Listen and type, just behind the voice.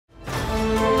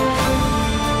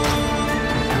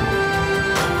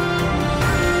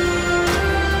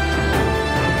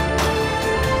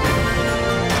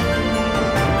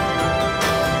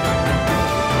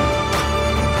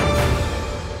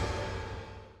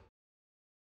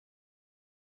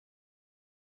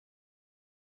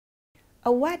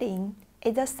A wedding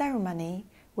is a ceremony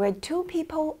where two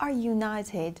people are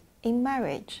united in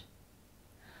marriage.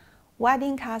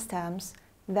 Wedding customs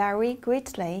vary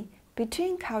greatly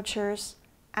between cultures,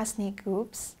 ethnic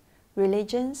groups,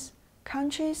 religions,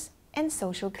 countries, and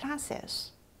social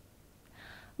classes.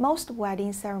 Most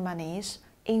wedding ceremonies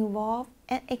involve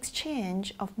an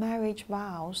exchange of marriage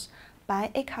vows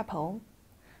by a couple,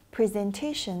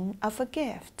 presentation of a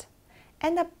gift,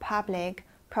 and a public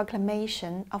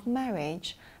proclamation of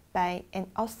marriage by an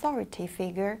authority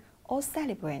figure or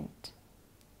celebrant.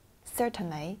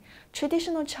 Certainly,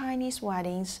 traditional Chinese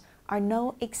weddings are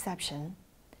no exception,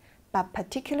 but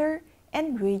particular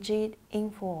and rigid in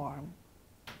form.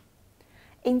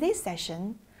 In this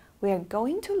session, we are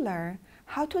going to learn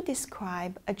how to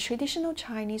describe a traditional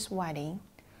Chinese wedding,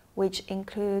 which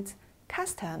includes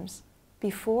customs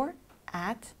before,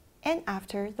 at, and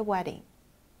after the wedding.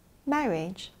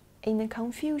 Marriage in a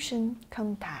Confucian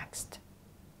context.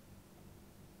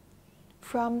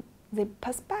 From the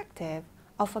perspective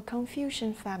of a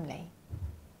Confucian family,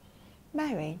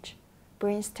 marriage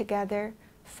brings together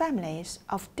families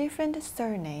of different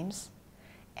surnames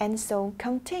and so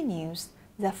continues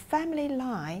the family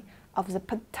line of the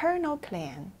paternal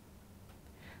clan.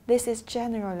 This is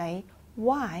generally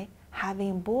why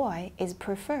having a boy is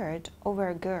preferred over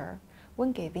a girl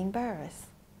when giving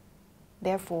birth.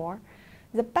 Therefore,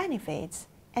 the benefits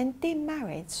and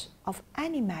demerits of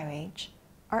any marriage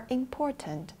are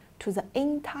important to the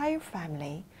entire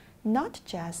family, not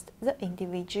just the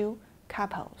individual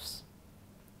couples.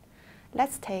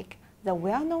 Let's take the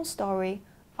well-known story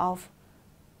of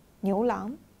Niu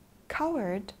Lang,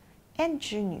 Cowherd, and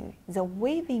Zhinü, the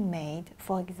weaving maid,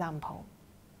 for example.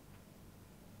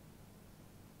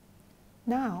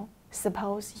 Now,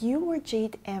 suppose you were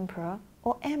Jade Emperor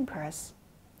or Empress.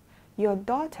 Your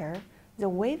daughter, the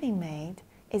weaving maid,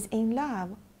 is in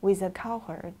love with a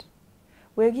cowherd.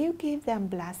 Will you give them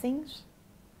blessings?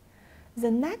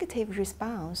 The negative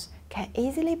response can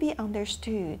easily be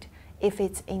understood if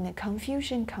it's in a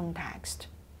Confucian context,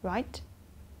 right?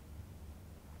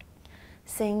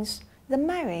 Since the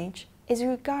marriage is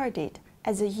regarded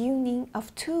as a union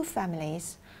of two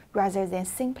families rather than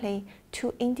simply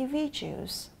two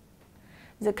individuals,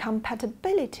 the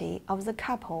compatibility of the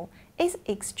couple is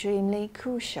extremely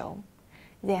crucial.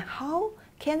 Then how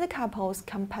can the couple's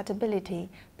compatibility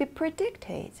be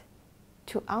predicted?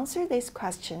 To answer this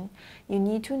question, you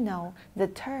need to know the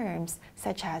terms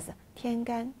such as 天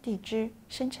干地支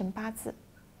生辰八字.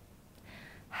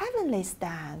 Heavenly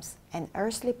stems and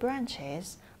earthly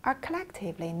branches are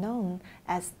collectively known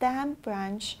as stem,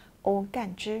 branch, or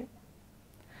干支.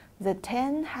 The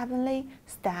 10 heavenly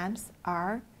stems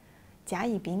are 甲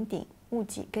乙丙丁戊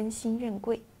己庚辛壬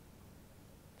癸.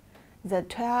 The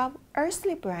 12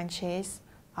 earthly branches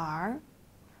are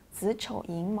子丑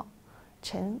寅卯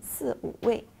辰巳午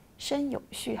未申酉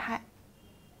戌亥.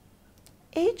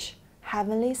 Each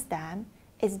heavenly stem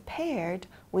is paired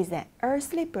with an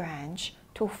earthly branch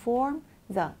to form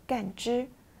the 干支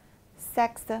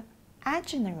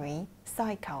sexagenary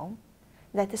cycle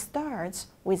that starts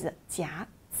with 甲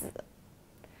子.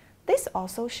 This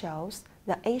also shows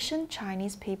the ancient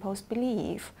Chinese people's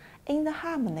belief in the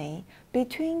harmony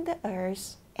between the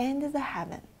earth and the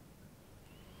heaven.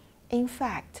 In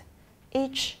fact,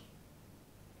 each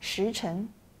时辰,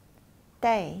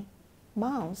 day,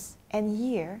 month, and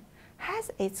year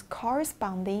has its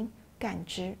corresponding 干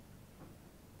支.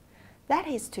 That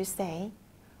is to say,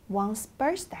 one's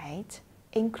birth date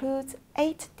includes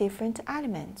 8 different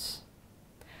elements,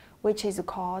 which is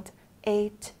called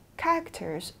 8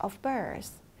 characters of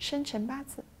birth, 生辰八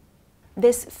字.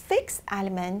 This fixed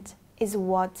element is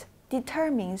what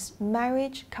determines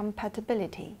marriage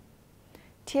compatibility.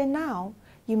 Till now,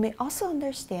 you may also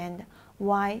understand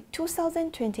why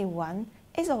 2021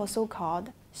 is also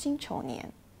called 辛丑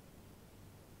年.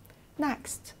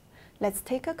 Next, let's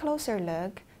take a closer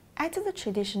look at the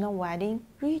traditional wedding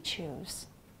rituals.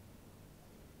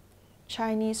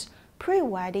 Chinese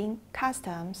pre-wedding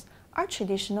customs are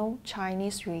traditional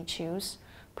Chinese rituals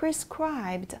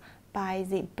prescribed by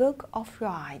the Book of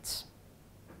Rites,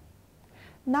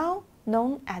 now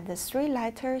known as the 3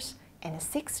 letters and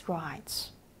 6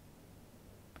 rites.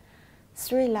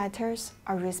 3 letters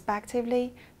are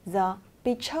respectively the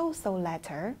betrothal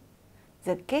letter,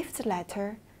 the gift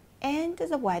letter, and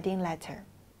the wedding letter.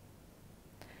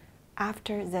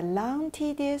 After the long,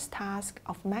 tedious task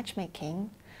of matchmaking,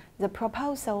 the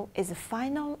proposal is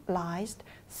finalized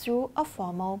through a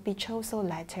formal betrothal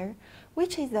letter,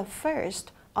 which is the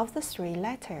first of the 3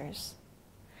 letters.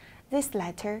 This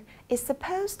letter is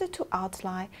supposed to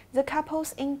outline the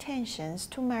couple's intentions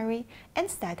to marry and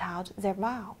set out their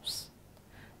vows.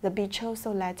 The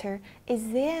betrothal letter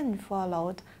is then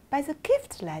followed by the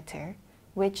gift letter,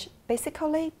 which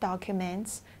basically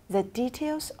documents the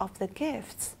details of the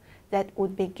gifts that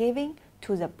would be given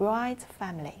to the bride's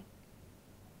family.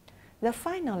 The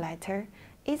final letter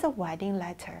is a wedding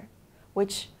letter,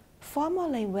 which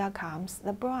formally welcomes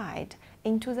the bride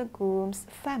into the groom's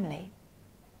family.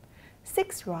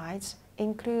 6 rites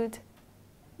include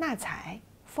纳采,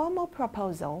 formal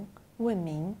proposal, 问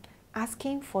名,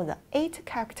 asking for the 8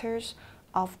 characters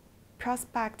of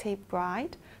prospective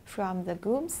bride from the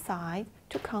groom's side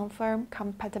to confirm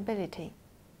compatibility.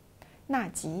 纳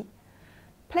吉,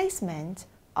 placement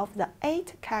of the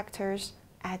 8 characters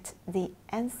at the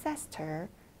ancestor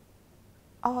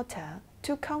altar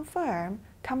to confirm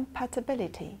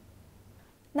compatibility.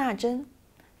 纳征,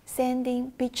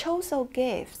 sending betrothal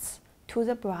gifts to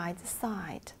the bride's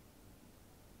side.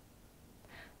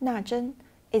 纳征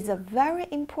is a very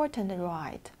important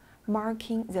rite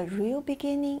marking the real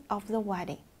beginning of the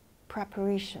wedding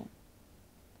preparation.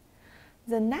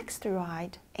 The next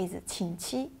rite is 请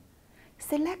期,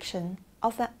 selection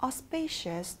of an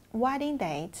auspicious wedding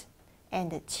date,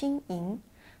 and 亲迎,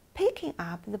 picking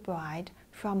up the bride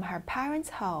from her parents'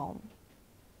 home.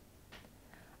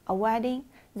 A wedding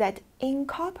that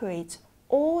incorporates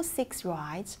all 6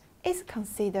 rites is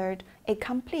considered a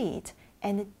complete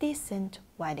and decent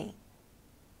wedding.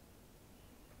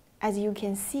 As you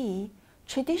can see,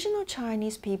 traditional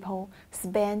Chinese people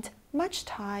spent much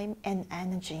time and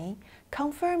energy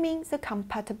confirming the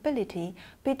compatibility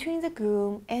between the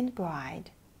groom and bride,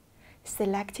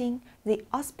 selecting the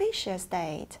auspicious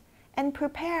date, and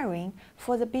preparing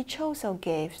for the betrothal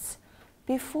gifts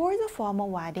before the formal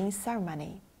wedding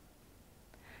ceremony.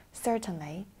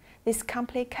 Certainly, this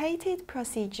complicated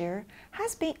procedure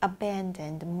has been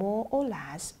abandoned more or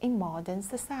less in modern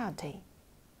society.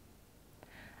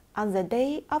 On the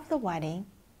day of the wedding,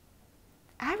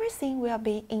 everything will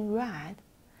be in red,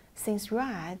 since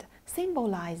red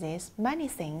symbolizes many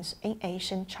things in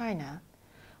ancient China,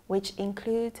 which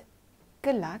include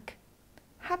good luck,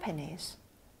 happiness,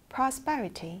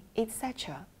 prosperity,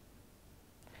 etc.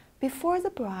 Before the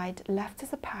bride left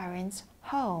the parents'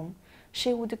 home,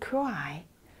 she would cry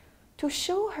to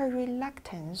show her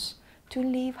reluctance to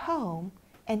leave home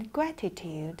and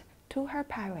gratitude to her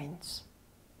parents.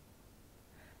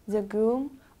 The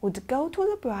groom would go to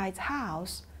the bride's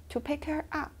house to pick her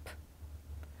up.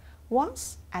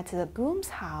 Once at the groom's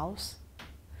house,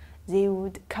 they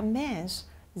would commence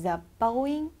the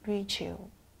bowing ritual.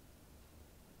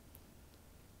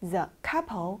 The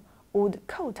couple would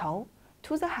kowtow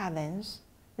to the heavens,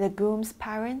 the groom's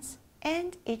parents,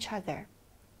 and each other.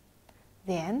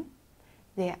 Then,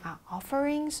 there are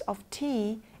offerings of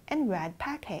tea and red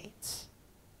packets.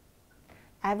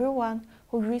 Everyone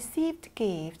who received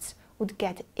gifts would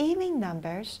get even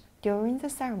numbers during the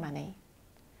ceremony,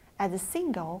 as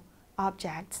single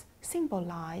objects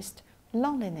symbolized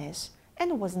loneliness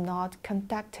and was not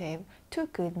conducive to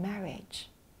good marriage.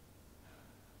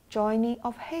 Joining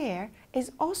of hair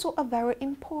is also a very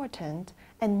important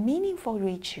and meaningful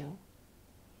ritual.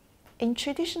 In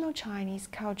traditional Chinese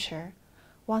culture,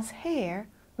 one's hair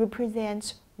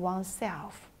represents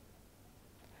oneself.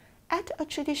 At a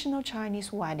traditional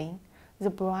Chinese wedding, the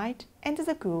bride and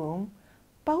the groom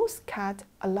both cut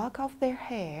a lock of their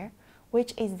hair,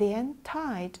 which is then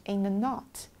tied in a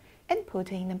knot and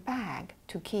put in a bag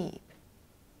to keep.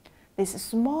 This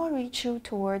small ritual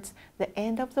towards the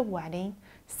end of the wedding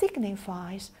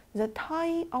signifies the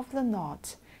tying of the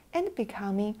knot and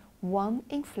becoming one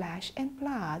in flesh and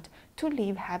blood to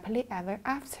live happily ever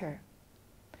after.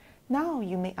 Now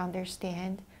you may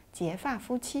understand 结发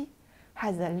夫妻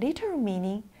has a literal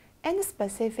meaning and a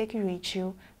specific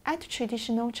ritual at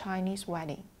traditional Chinese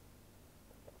wedding.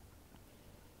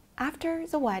 After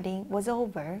the wedding was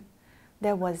over,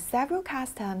 there were several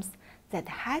customs that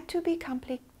had to be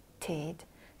completed,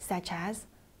 such as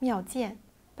庙见,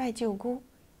 拜舅姑,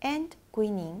 and 归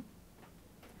宁.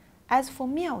 As for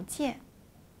庙见,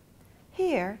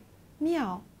 here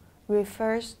庙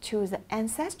refers to the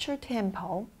ancestral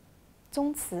temple,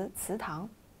 宗祠, 祠堂.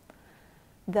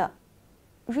 The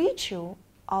ritual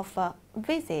of a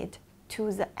visit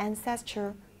to the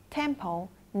ancestral temple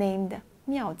named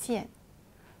庙见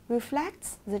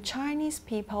reflects the Chinese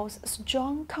people's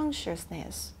strong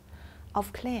consciousness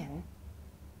of clan.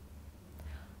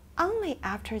 Only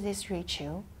after this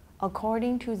ritual,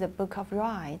 according to the Book of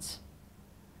Rites,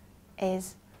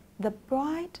 is the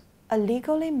bride a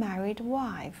legally married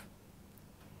wife.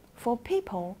 For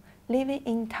people living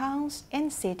in towns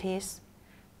and cities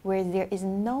where there is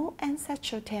no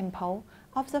ancestral temple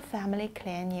of the family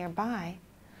clan nearby,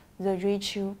 the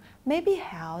ritual may be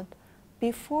held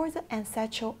before the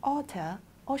ancestral altar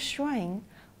or shrine,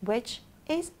 which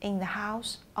is in the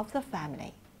house of the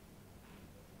family.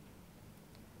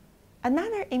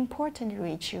 Another important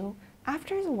ritual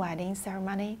after the wedding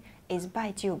ceremony is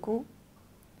拜舅姑.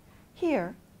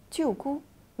 Here, 舅姑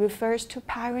refers to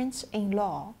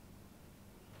parents-in-law.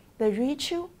 The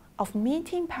ritual of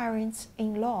meeting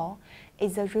parents-in-law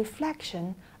is a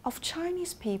reflection of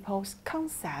Chinese people's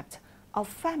concept of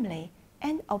family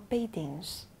and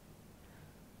obedience.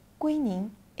 归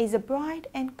宁 is a bride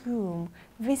and groom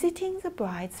visiting the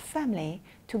bride's family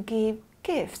to give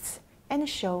gifts and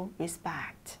show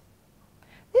respect.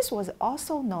 This was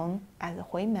also known as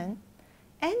回门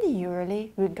and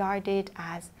usually regarded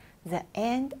as the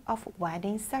end of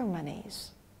wedding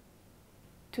ceremonies.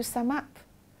 To sum up,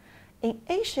 in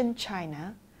ancient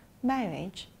China,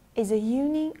 marriage is a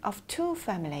union of two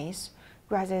families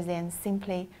rather than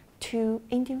simply two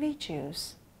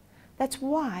individuals. That's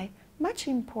why much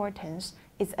importance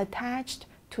is attached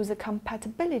to the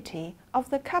compatibility of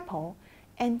the couple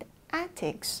and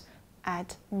ethics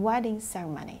at wedding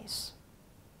ceremonies.